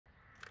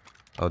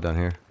Oh, down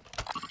here.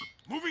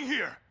 Moving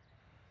here.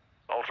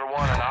 Ultra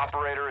One, an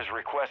operator is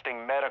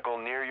requesting medical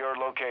near your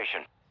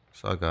location.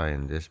 Saw a guy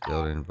in this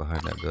building,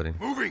 behind that building.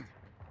 Moving.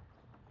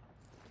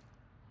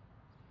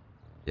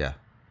 Yeah,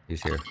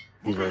 he's here.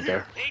 He's right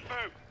there.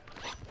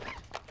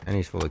 And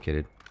he's fully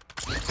kitted.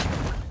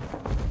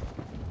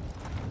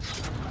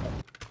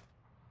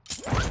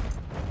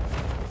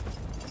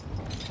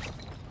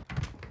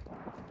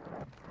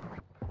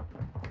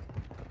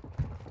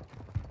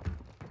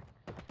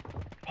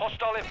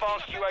 Hostile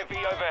advanced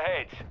UAV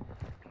overhead.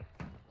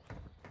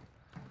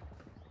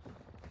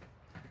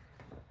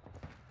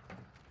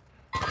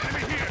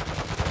 Enemy here.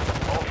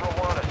 Ultra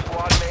One, a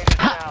squad mate is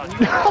down.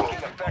 You're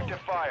taking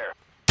effective fire.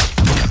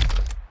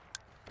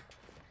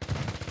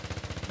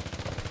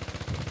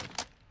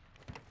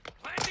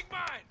 Planting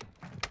mine.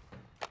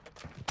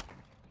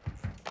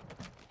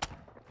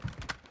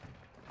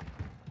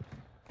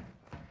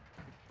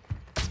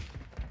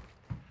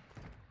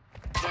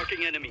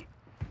 Marking enemy.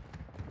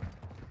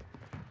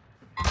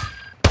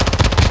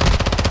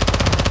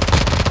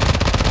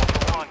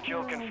 Ultra One,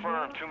 kill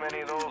confirmed. Too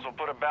many of those will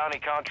put a bounty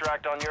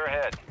contract on your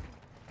head.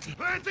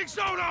 Planting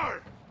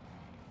sonar.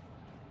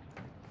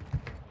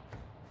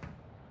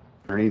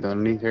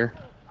 Underneath here.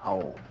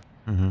 Oh,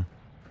 Mm-hmm.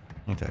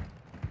 Okay.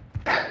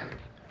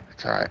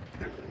 it's alright.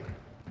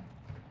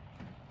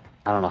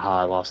 I don't know how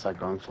I lost that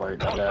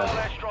gunfight. Hostile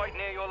airstrike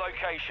near your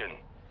location.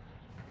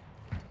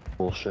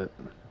 Bullshit.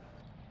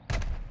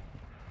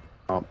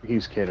 Oh,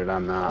 he's kidded.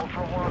 I'm not.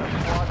 Ultra One,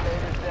 a squad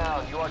mate is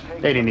down. You are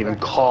taking They didn't even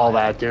effective call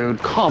fire. that, dude.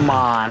 Come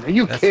on. Are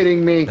you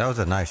kidding me? That was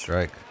a nice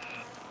strike.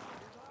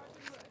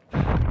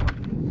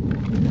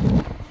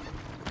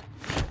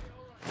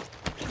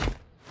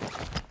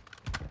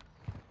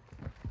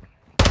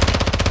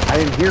 I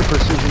didn't hear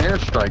precision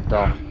airstrike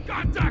though.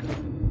 Contact.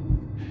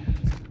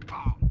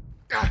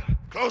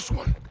 Close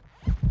one.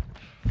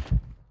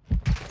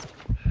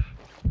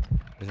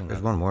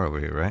 There's one more over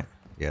here, right?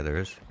 Yeah, there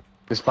is.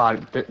 This body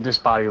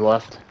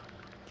left.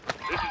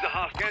 This is the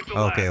hostile.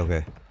 Okay,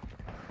 okay.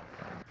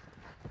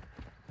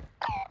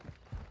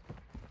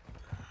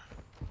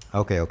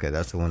 Okay,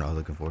 that's the one I was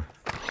looking for.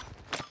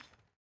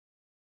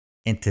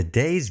 In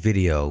today's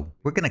video,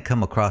 we're gonna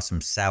come across some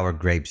sour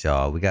grapes,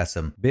 y'all. We got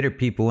some bitter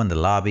people in the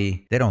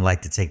lobby. They don't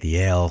like to take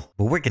the L,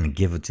 but we're gonna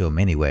give it to them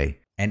anyway.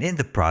 And in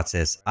the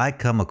process, I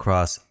come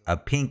across a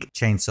pink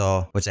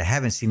chainsaw, which I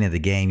haven't seen in the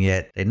game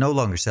yet. They no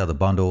longer sell the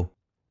bundle,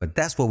 but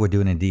that's what we're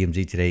doing in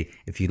DMZ today.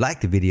 If you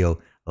like the video,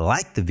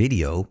 like the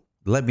video.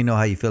 Let me know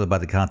how you feel about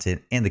the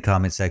content in the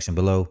comment section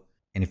below.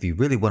 And if you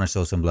really want to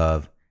show some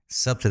love,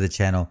 sub to the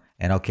channel,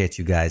 and I'll catch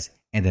you guys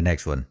in the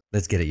next one.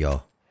 Let's get it,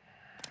 y'all.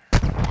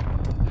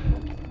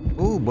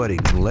 Ooh, buddy.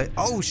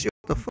 Oh, shit.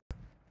 What the fuck?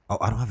 Oh,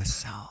 I don't have a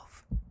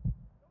salve.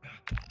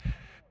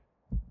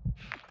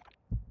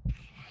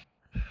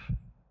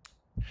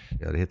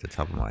 Yeah, they hit the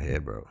top of my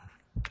head, bro.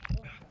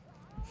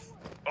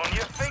 On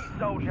your feet,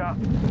 soldier.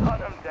 Hunt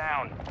them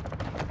down.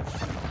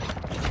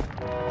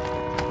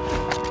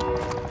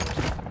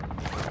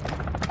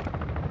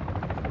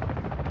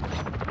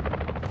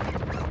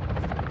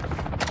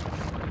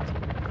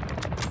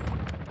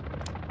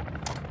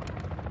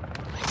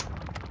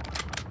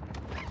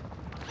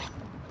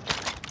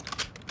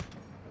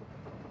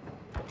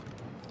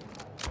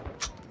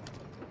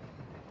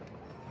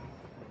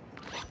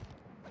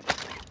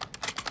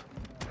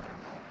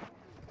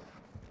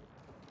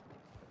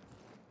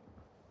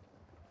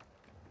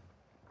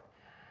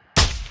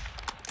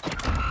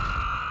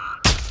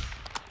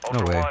 No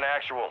Ultra way. One,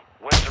 actual.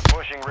 Winds are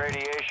pushing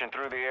radiation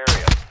through the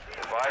area.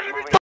 Advise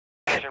moving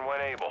position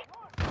when able.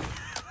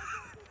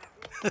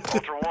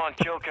 Ultra One,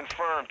 kill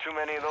confirmed. Too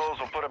many of those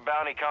will put a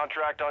bounty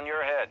contract on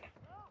your head.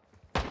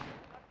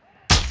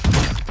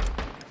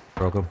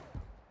 Broke him.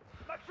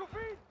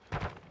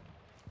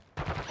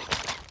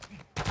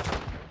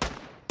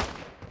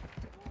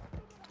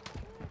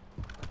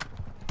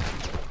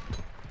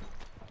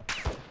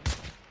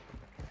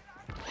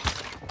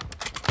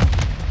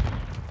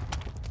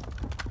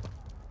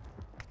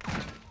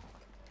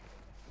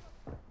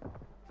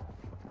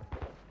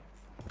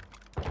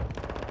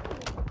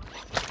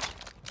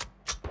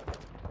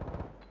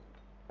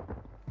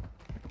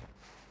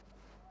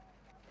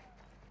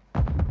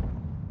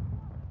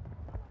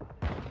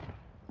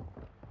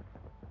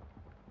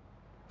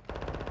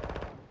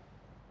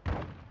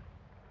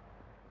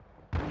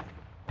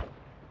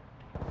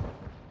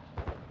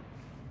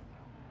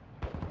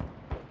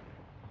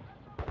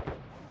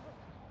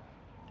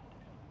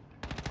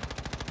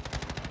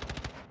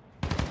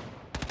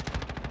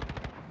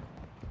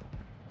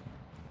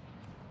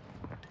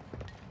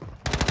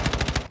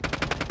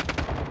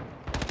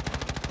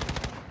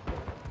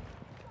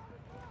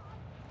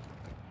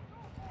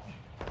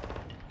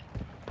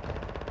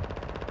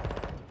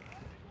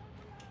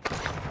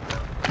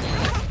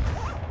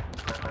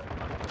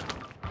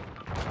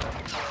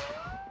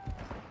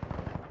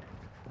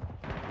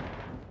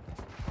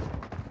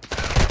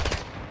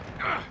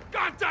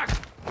 Contact.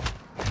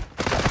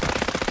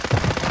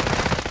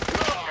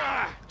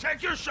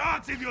 Take your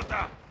shots,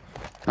 idiota.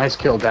 Nice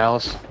kill,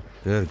 Dallas.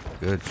 Good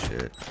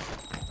shit.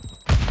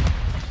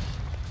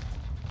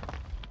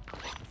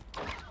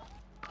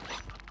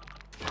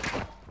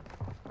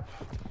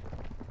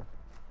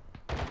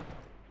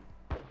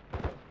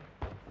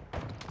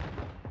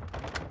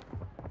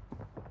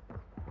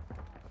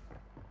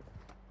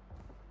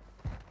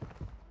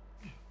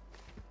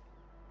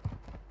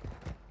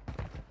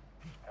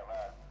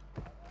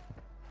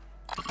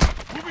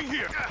 Moving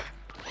here.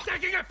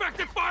 Taking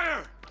effective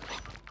fire.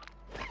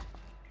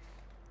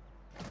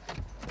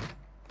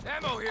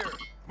 Ammo here.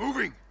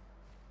 Moving.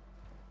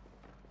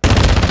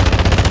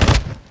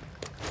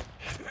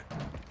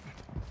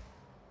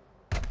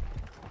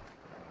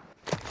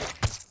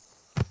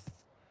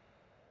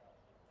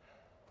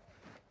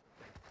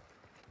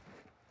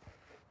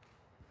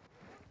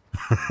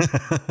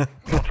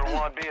 Ultra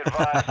One, be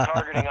advised,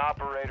 targeting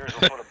operators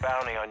will put a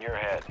bounty on your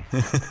head.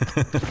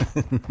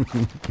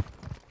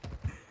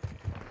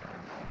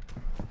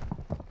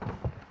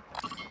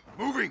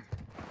 Moving.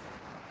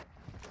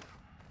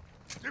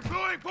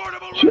 Deploying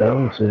portable Shit, I radar.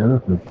 don't see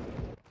anything.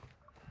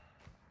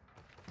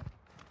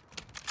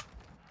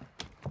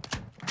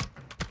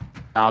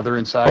 Now they're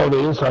inside. Oh,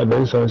 they're inside,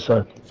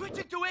 inside.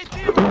 Switching to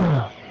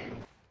ATM.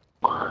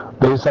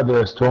 They're inside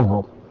the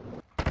stronghold.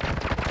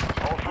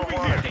 Ultra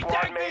One,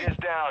 squad mate is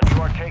down.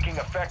 You are taking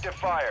effective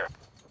fire.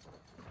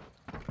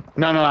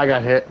 No, I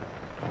got hit.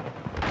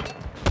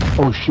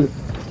 Oh shit.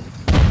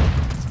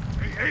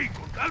 Hey,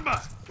 con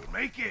calma. You'll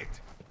make it.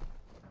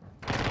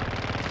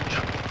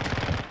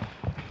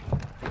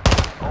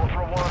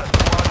 Ultra One,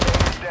 squad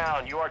mate is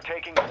down. You are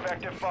taking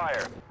effective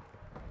fire.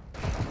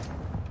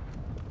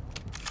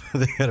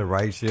 They got a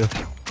riot shield.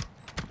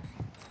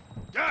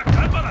 Yeah,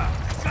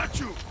 cálmala. Got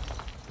you.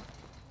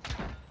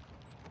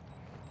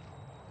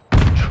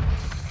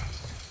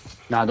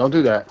 Nah, don't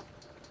do that.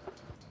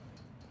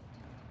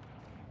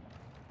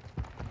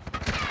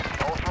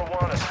 Ultra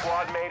One, a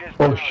squad mate is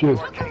Oh, down. shit. You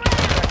are taking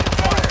effective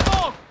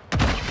fire.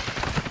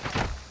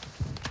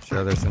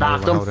 Sure, there's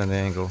Knocked another one him. holding the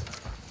angle.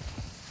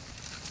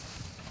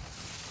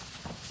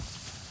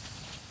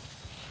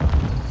 No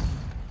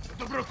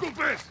te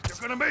preocupes. You're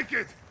gonna make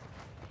it.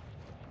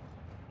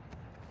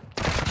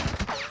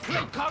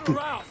 Cut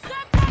around.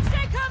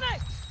 Semtex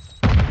incoming!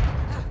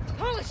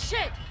 Holy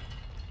shit!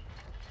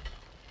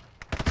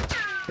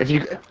 If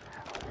you,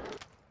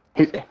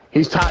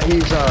 he's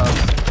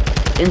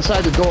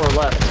inside the door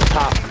left,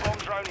 top. Home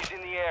drone is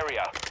in the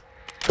area.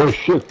 Oh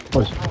shit.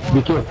 Oh,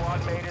 be careful.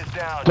 Squad mate is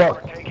down.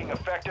 Fuck. You are taking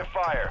effective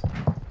fire.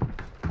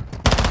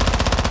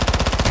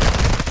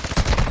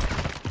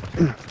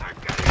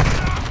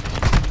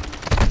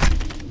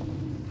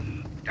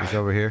 He's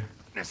over here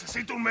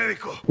Necesito un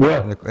médico.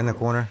 Yeah. in the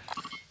corner.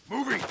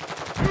 Moving.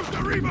 Use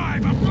the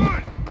revive. I'm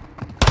good.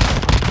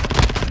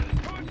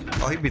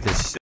 Oh, he beat the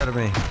shit out of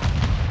me.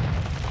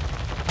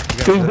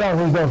 He's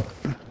down, he's down.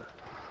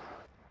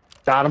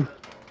 Got him.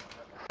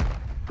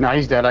 No,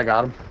 he's dead. I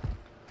got him.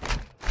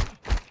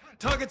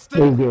 Target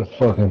He's good.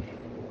 Fucking.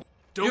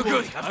 You're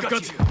good. I've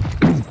got you.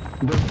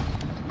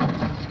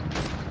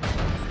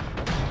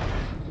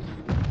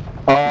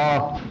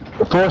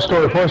 Four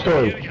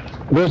story.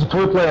 There's a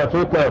three player,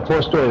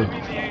 four story.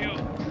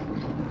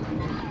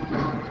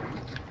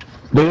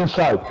 They're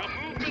inside.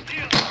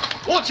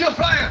 Watch your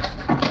fire.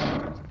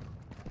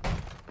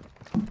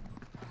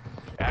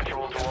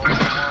 Actual to Ultra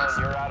One,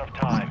 you're out of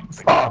time.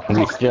 Ah,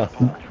 fuck. Yeah.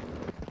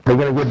 They're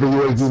gonna get the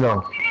UAV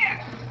now.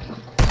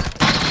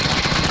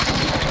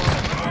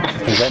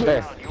 He's right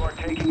there. You are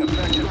taking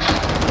effective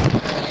fire.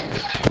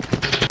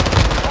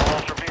 All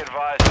Ultra, be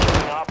advised,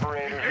 certain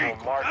operators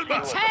will mark you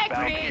as a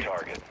bounty Integrity.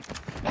 target.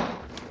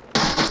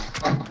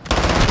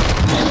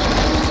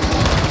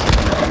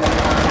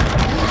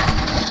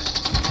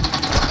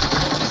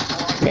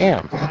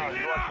 Damn. You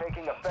are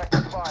taking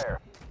effective fire.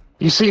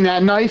 You seen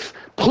that knife?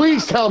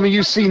 Please tell me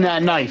you seen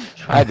that knife.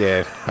 I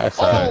did. I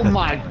saw Oh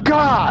my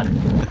god!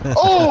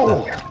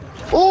 Oh!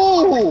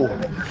 Oh!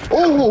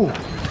 Oh!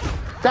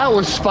 That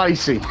was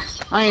spicy.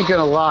 I ain't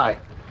gonna lie.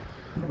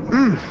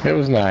 it. It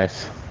was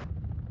nice.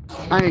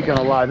 I ain't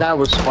gonna lie. That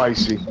was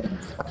spicy.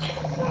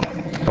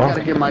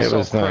 Gotta give myself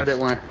was nice. credit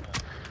when.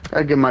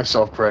 Gotta give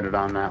myself credit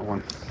on that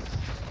one.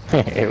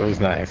 It was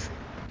nice.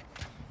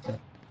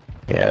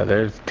 Yeah,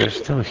 they're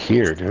still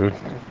here, dude.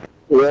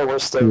 Yeah, we're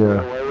still here.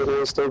 Why would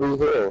they still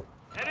be here?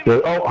 Yeah.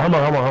 Oh,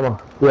 Hummer.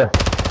 Yeah.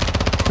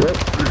 Yep.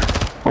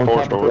 On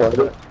top of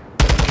it.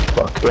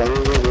 Fuck.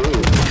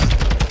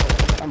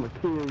 I'ma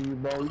kill you,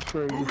 bro. You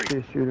crazy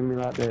shit shooting me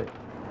like that.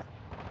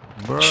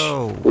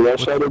 Bro,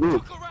 That's how they do.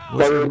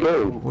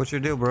 what's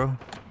your deal, bro?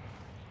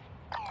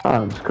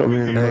 I'm just coming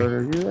here to Hey.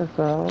 murder you, that's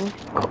all.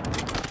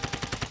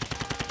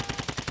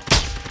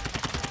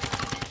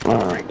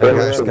 Alright,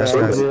 Guys. in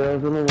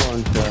the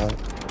one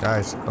shot.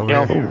 Guys, over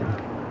Yo.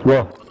 here.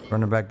 Well,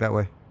 Running back that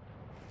way.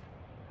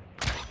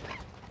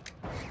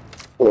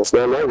 it's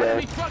not my guy.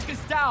 Enemy truck is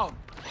down.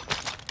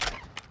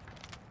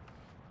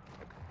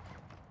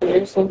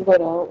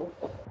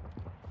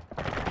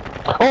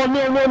 Oh,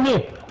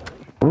 me!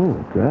 Oh,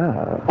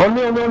 God.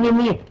 Oh,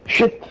 me!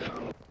 Shit!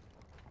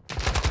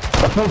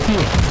 I felt you.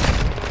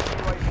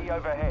 UAV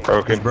overhead.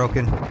 Broken. He's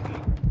broken.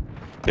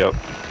 Yep.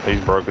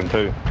 He's broken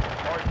too.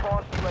 Our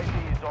response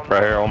UAV is on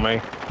Right here on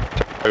me.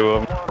 Two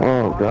of them.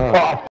 Oh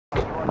god.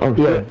 Oh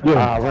shit.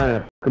 Yeah.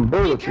 Ran.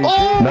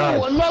 Oh,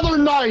 Nice. another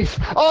knife.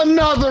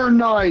 Another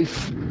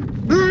knife.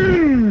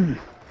 Mmm.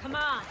 Come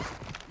on.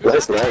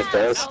 That's nice,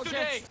 guys. Soldiers.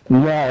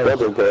 Nice. That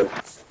was good.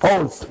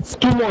 Oh,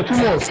 two more.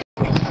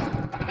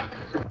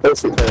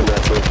 That's the time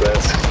that was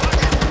best.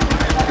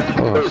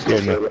 Oh,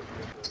 excuse me.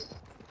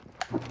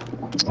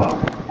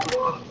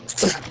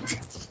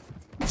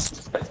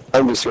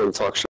 I'm just here to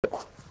talk shit.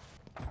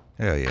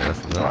 Hell yeah, that's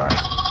what's up.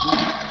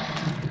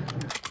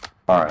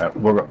 Alright,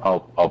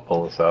 I'll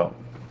pull this out.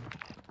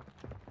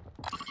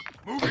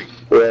 Moving.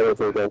 Yeah, I don't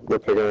think they're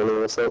picking any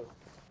of us up.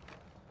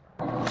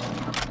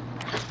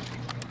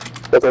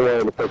 If they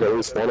wanted to pick at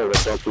least one of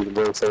us up, we could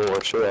bring some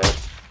more shit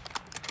out.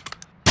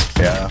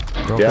 Yeah.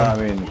 Broken. Yeah, I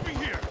mean, Moving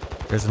here.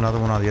 There's another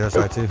one on the other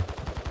side too.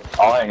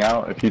 I'll hang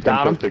out. If you think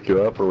Got they'll him. pick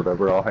you up or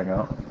whatever, I'll hang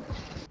out.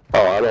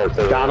 Oh, I don't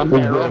think. Got him.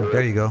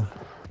 There you go.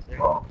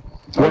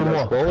 One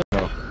more.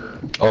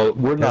 Oh,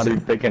 we're not Yes,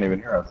 even, they can't even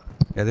hear us.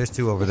 Yeah, there's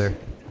two over there.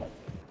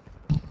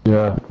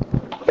 Yeah.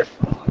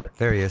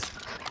 There he is.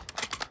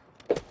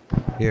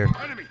 Here.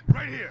 Enemy,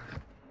 right here.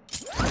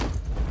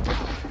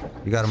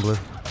 You got him, Blue.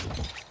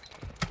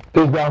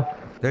 He's down.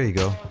 There you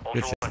go.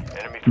 Good Ultra shit. One,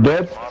 enemy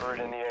Dead. threat moderate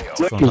in the AO. That's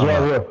what I'm He's talking right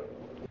about. here.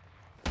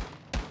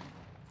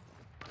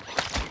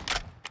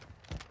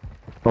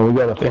 Oh, we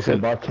got a fucking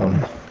box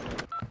on.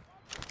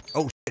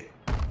 Oh shit.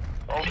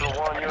 Ultra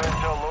One, your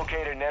intel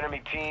located an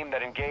enemy team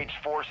that engaged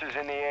forces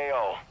in the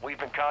AO. We've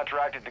been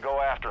contracted to go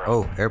after them.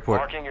 Oh, airport.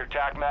 Marking your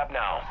TAC map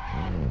now.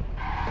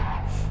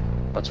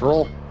 Let's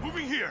roll.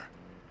 Moving here.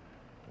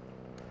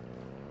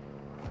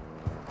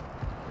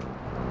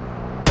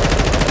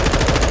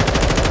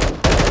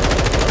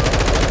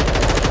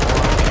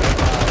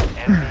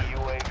 Enemy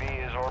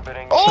UAV is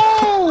orbiting.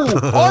 Oh!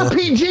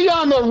 RPG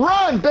on the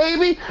run,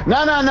 baby!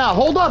 No.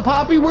 Hold up,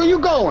 Poppy. Where you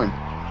going?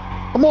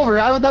 Come over here.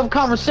 I want to have a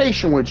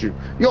conversation with you.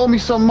 You owe me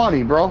some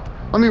money, bro.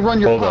 Let me run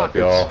your Hold up, pockets.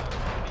 y'all.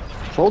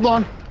 Hold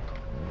on.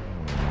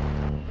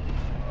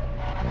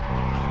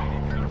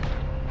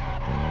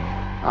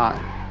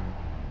 Alright.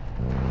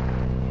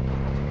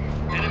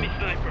 Enemy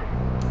sniper.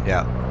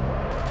 Yeah.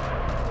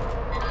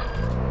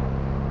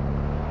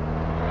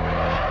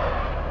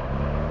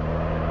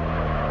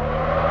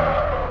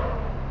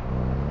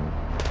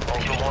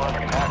 Ultra One,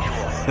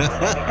 actual.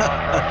 Enemy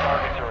contract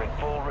targets are in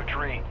full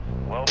retreat.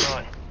 Well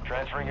done.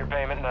 Transferring your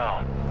payment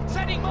now.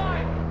 Sending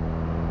mine.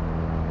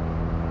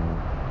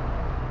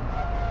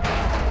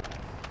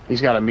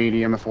 He's got a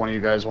medium if one of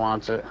you guys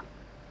wants it.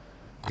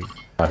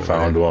 I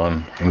found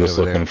one. I'm just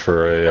Over looking there.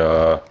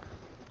 for a,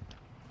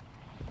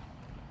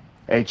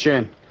 Hey,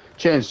 Chin,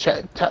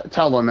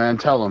 tell him, man.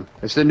 Tell him.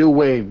 It's the new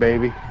wave,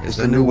 baby. It's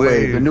the new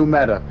wave. The new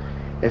meta.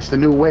 It's the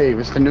new wave.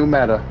 It's the new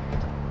meta.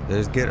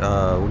 Let's get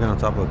we're going on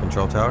top of a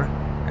control tower,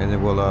 and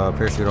then we'll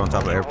parachute on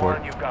top of the Ultra airport.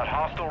 One, you've got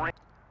hostile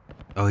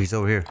Oh, he's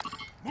over here.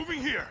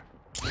 Moving here.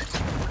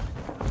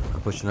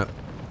 I'm pushing up.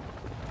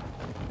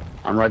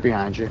 I'm right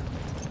behind you.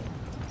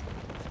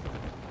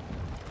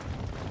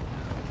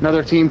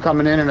 Another team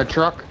coming in a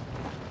truck.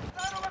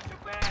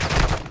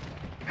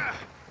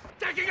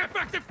 Taking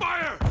effective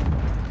fire.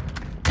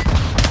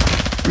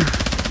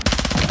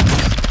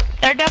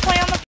 They're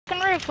definitely on the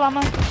fucking roof,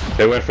 Llama.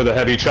 they went for the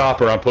heavy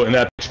chopper. I'm putting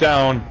that bitch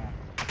down.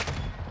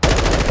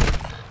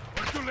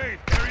 We're too late.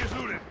 Area's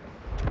looted.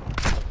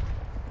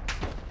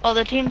 Well,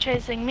 the team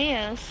chasing me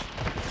is.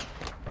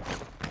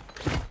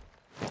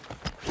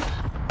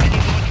 I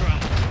need launcher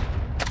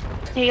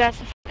ammo. He got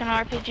some fucking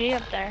RPG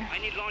up there. I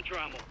need launcher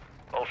ammo.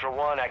 Ultra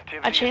One,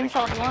 activity I is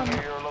chainsawed increasing one.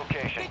 near your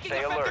location. Taking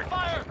Stay alert. effective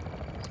fire.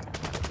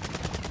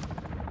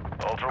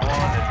 Ultra One,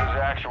 this is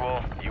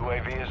actual.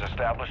 UAV is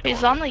established.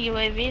 He's on the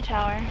UAV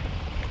tower.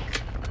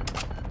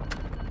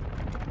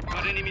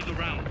 Got enemies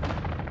around.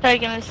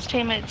 Taking his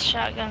teammate's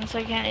shotgun, so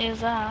he can't use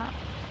that.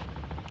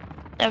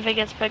 If it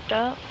gets picked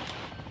up.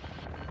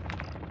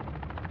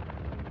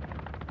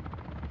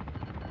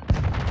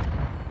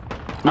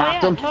 Oh yeah,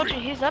 Knocked I him. told you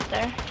he's up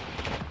there.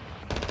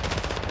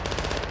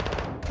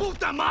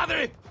 Puta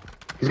madre.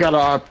 He's got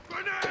a.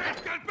 Grenade.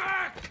 Get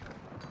back.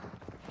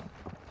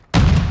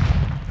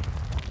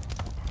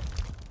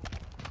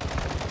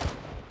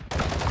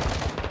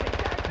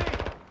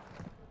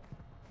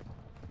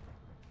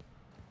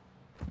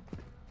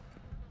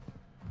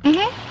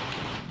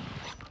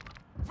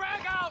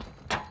 Frag out.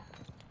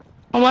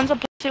 Well, one's a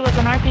pussy with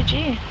an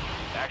RPG.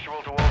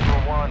 Actual to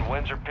Ultra One,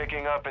 winds are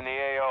picking up in the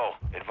AO.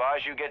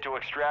 Advise you get to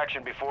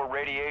extraction before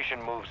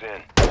radiation moves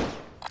in.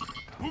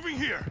 Moving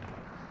here.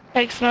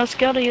 Takes no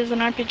skill to use an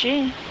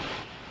RPG.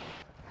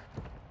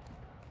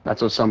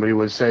 That's what somebody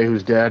would say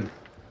who's dead.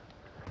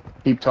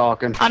 Keep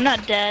talking. I'm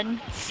not dead,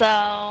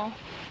 so...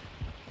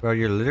 Bro,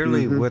 you're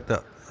literally with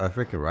the a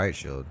freaking riot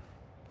shield.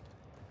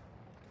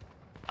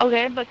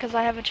 Okay, because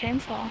I have a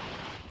chainsaw.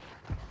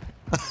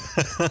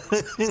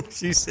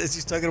 She says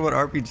she's talking about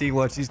RPG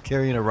while she's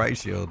carrying a riot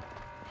shield.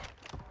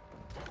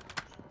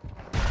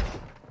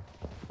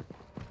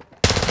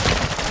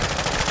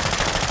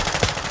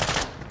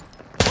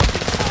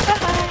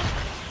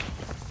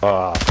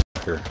 Ah,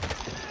 fucker.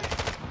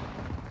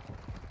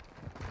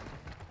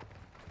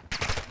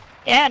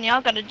 Yeah, and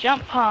y'all gotta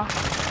jump, huh?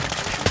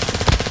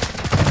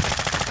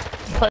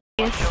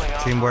 Please.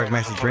 Teamwork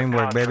makes the dream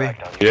work, baby.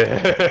 Yeah,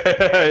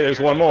 there's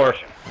one more.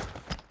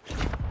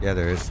 Yeah,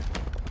 there is.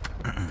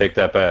 Take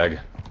that bag.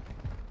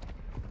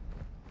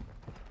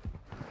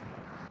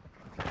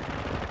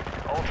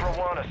 Ultra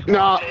One, a squad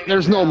No, taking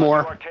there's no down.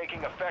 more. You are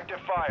taking effective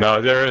fire.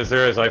 No, there is.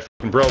 I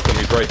fucking broke him.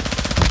 He's right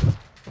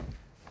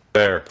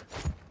there.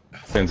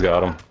 Finn's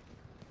got him.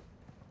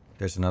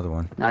 There's another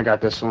one. I got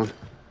this one.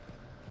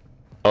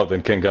 Oh,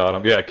 then King got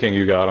him. Yeah, King,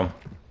 you got him.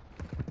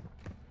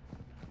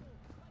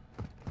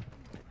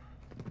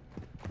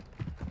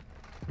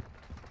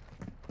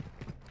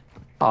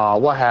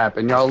 What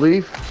happened? Y'all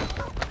leave?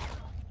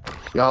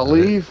 Y'all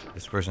leave?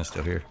 This person's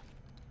still here.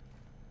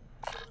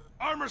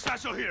 Armor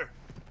satchel here.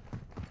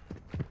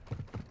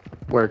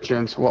 Where,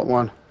 Chins? What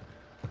one?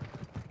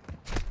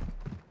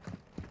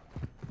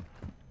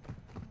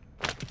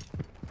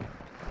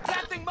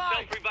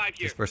 Self-revive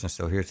here. This person's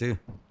still here too.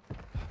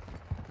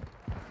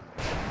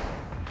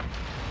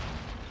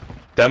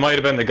 That might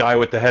have been the guy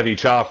with the heavy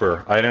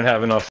chopper. I didn't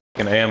have enough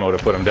fucking ammo to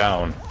put him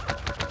down.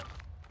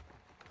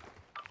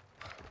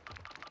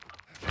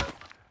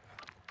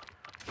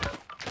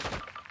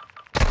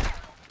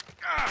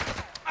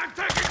 I'm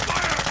taking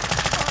fire.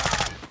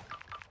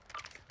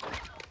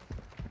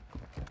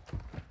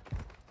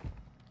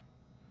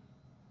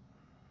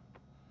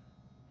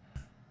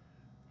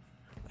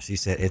 She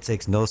said it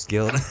takes no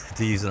skill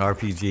to use an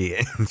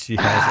RPG, and she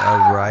has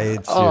a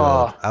riot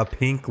shield, a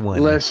pink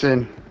one.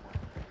 Listen.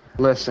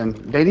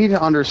 They need to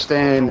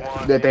understand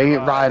that they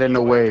ain't riding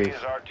the wave.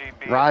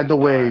 Ride the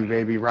wave,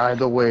 baby. Ride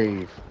the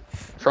wave.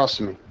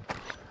 Trust me.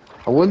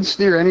 I wouldn't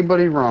steer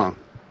anybody wrong.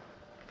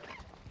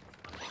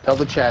 Tell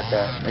the chat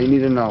that. They need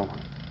to know.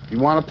 If you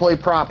want to play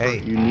proper,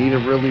 you need to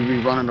really be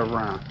running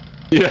around.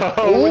 Yo,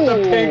 with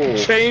the pink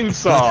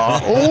chainsaw.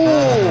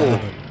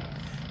 Oh,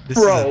 This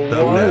is a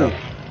thumbnail.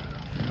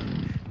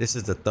 This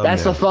is the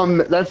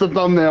thumbnail. That's the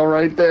thumbnail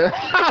right there.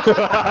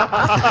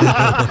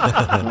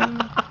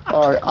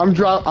 All right, I'm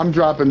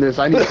dropping this.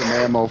 I need some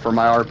ammo for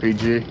my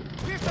RPG.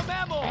 Here's some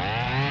ammo.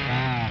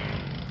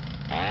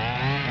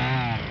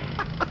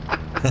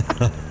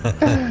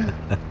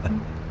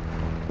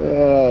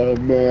 Oh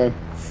man.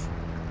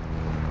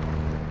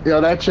 Yo,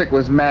 that chick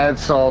was mad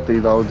salty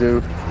though,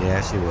 dude.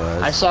 Yeah, she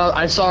was.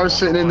 I saw her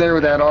sitting in there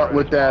with that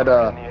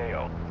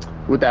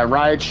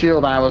riot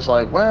shield, and I was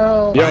like,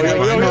 well.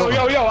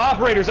 Yo,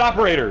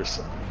 operators.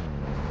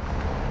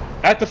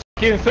 At the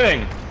fucking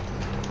thing.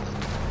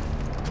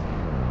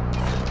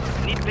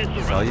 Need pistol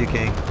It's all rounds. you,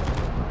 King.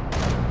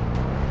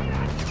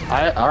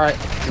 All right,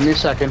 give me a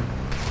second.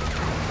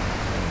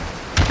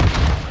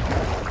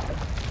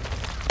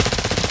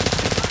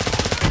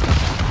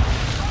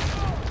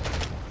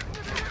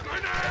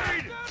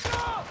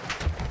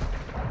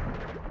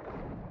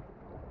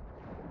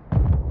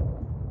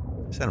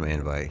 Send him an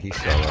invite. He's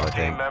solo, I Team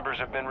think. members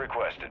have been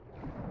requested.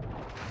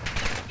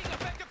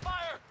 Effective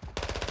fire.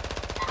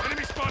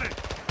 Enemy spotted.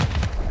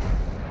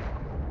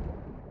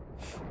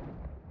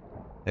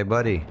 Hey,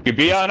 buddy. You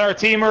be on our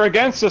team or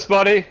against us,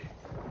 buddy.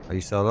 Are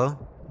you solo?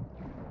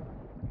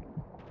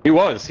 He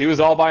was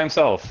all by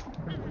himself.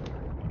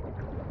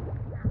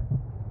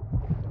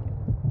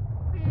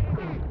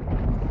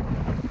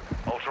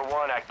 Ultra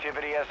One,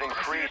 activity has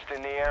increased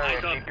in the area.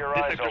 Eyes up. Keep your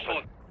This eyes sector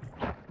open.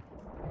 solid.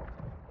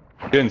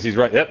 Goodness, he's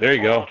right. Yep, there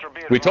you go.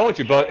 We told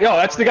you, but yo,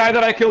 that's the guy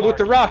that I killed with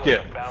the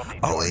rocket.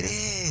 Oh, it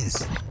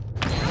is.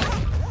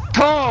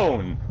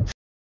 Tone.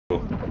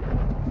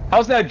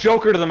 How's that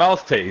Joker to the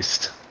mouth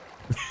taste?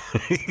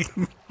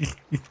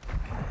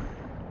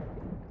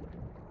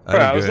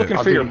 I was looking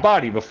for your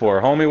body before,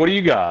 homie. What do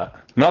you got?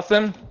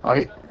 Nothing?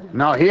 Oh,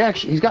 no,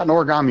 he's got an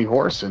origami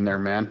horse in there,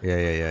 man.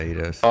 Yeah, he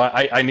does. Oh,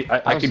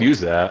 I could use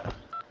that.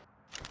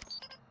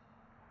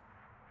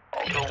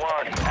 Ultra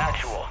One,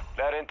 actual.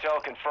 That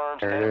intel confirms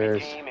There enemy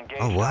it is. team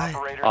engaged Oh, what?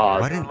 operators Oh, near why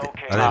your didn't they-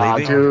 location. are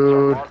they leaving?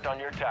 Dude. Marked on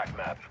your attack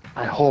map.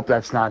 I hope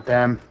that's not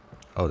them.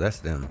 Oh, that's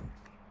them.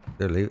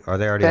 They're leaving. Are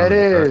they already That on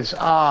the is.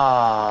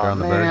 Ah, They're on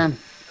the bird. man.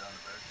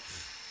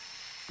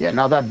 Yeah,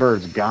 now that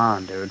bird's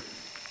gone, dude.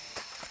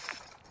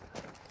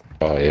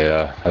 Oh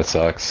yeah, that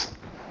sucks.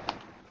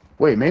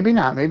 Wait, maybe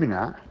not. Maybe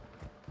not.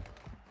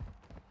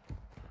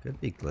 Could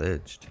be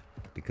glitched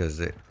because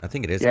I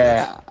think it is.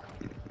 Yeah,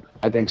 glitched.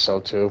 I think so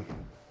too.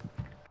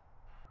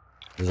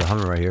 There's a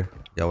Hummer right here.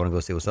 Y'all want to go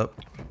see what's up?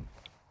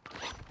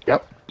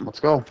 Yep, let's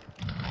go.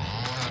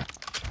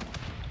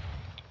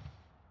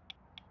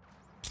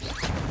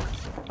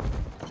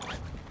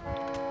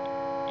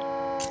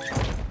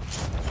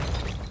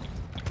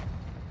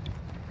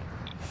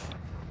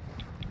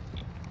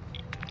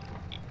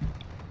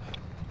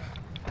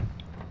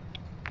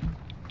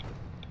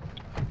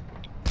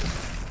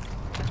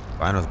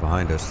 Rhino's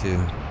behind us too.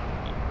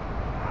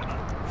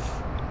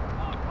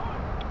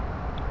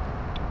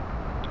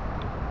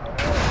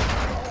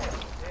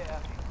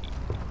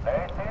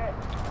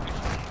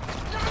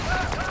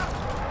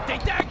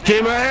 Take that.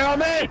 Keep my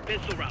helmet!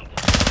 Pistol rounds.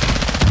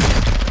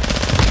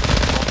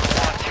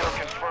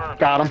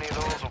 Got him. Any of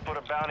those will put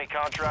a bounty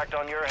contract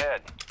on your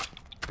head.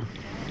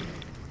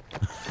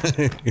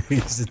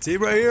 It's the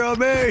team right here on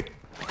me.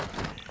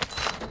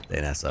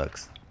 Dang, that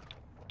sucks.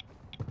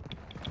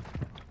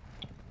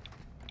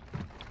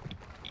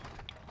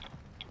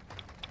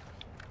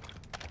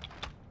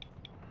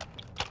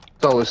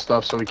 Stole his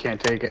stuff so we can't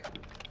take it.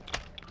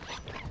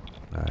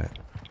 Alright.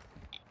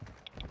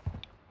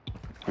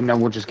 And then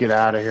we'll just get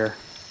out of here.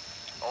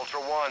 Ultra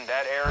One,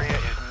 that area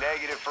is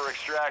negative for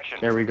extraction.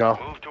 There we go.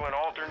 Move to an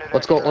alternate.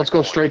 Let's go extract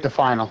point. straight to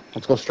final.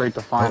 Let's go straight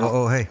to final.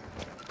 Oh, hey.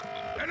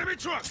 Enemy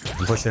truck!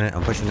 I'm pushing it.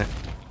 I'm pushing it.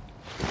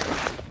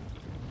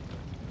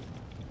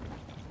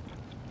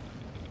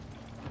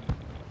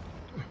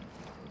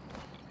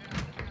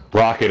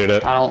 Rocketed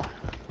it. I don't.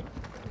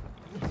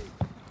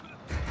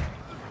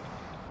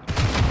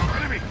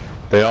 Enemy!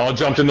 They all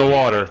jumped in the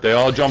water. They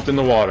all jumped in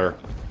the water.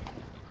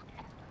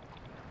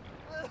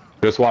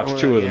 Just watch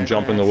two of them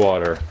jump in the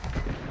water.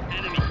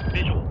 Enemy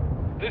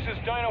visual. This is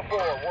Dino 4.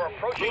 We're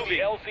approaching the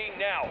LZ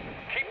now.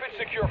 Keep it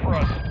secure for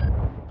us.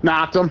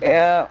 Knocked him.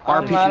 Yeah,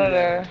 I'm RPG. out of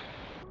there.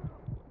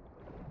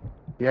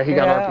 Yeah, he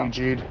got Yeah.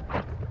 RPG'd.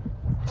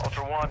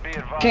 Ultra One, be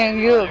advised. King,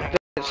 you a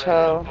bitch,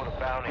 ho. Put a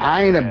bounty on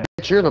I ain't your a head.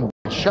 bitch. You're the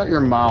bitch. Shut your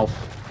mouth.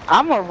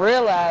 I'm a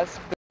real ass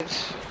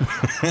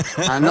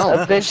bitch. I know.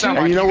 A bitch, Sound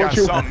you- like you know you what got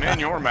you- something in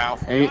your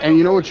mouth. And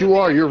you know what you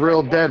are? You're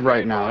real dead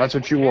right now. That's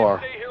what you are.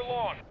 Stay here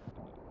long.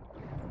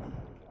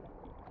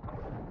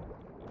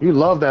 You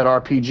love that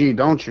RPG,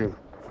 don't you?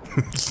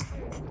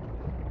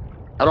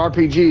 That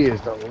RPG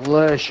is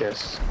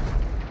delicious.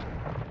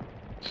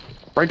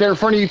 Right there in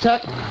front of you,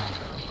 Tech.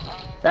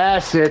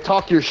 That's it.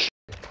 Talk your shit.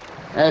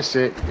 That's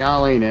it.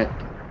 Y'all ain't it.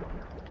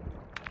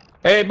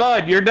 Hey,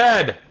 bud, you're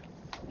dead.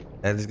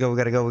 Hey, let's go. We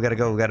gotta go. We gotta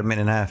go. We got a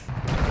minute and a half.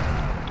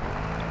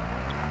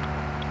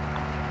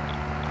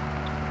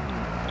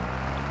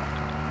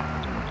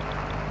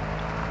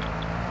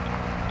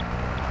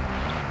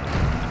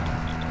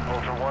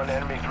 Ultra One,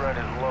 enemy threat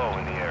is low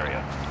in the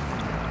area.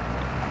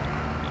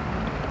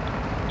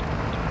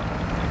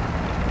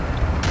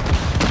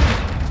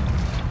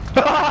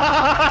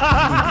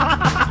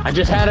 I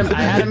just had him.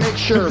 I had to make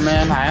sure,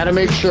 man. I had to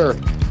make sure.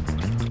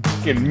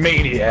 Fucking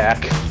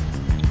maniac.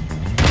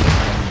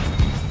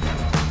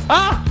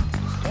 Ah!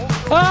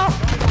 Ah!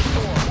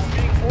 We're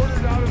being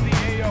ordered out of the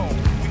AO.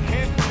 We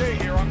can't stay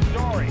here. I'm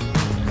sorry.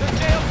 The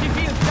JLTV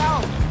is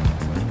down.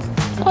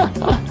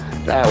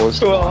 That was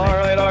Well,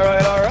 funny.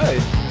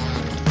 alright.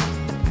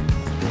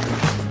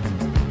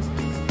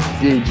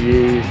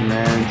 GG's,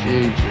 man.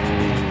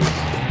 GG's.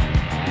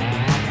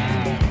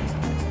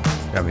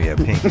 Got me a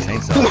pink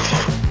chainsaw.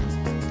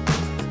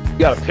 You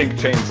got a pink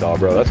chainsaw,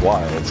 bro. That's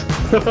wild.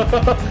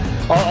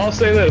 I'll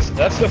say this.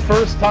 That's the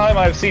first time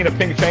I've seen a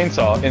pink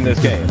chainsaw in this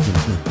game.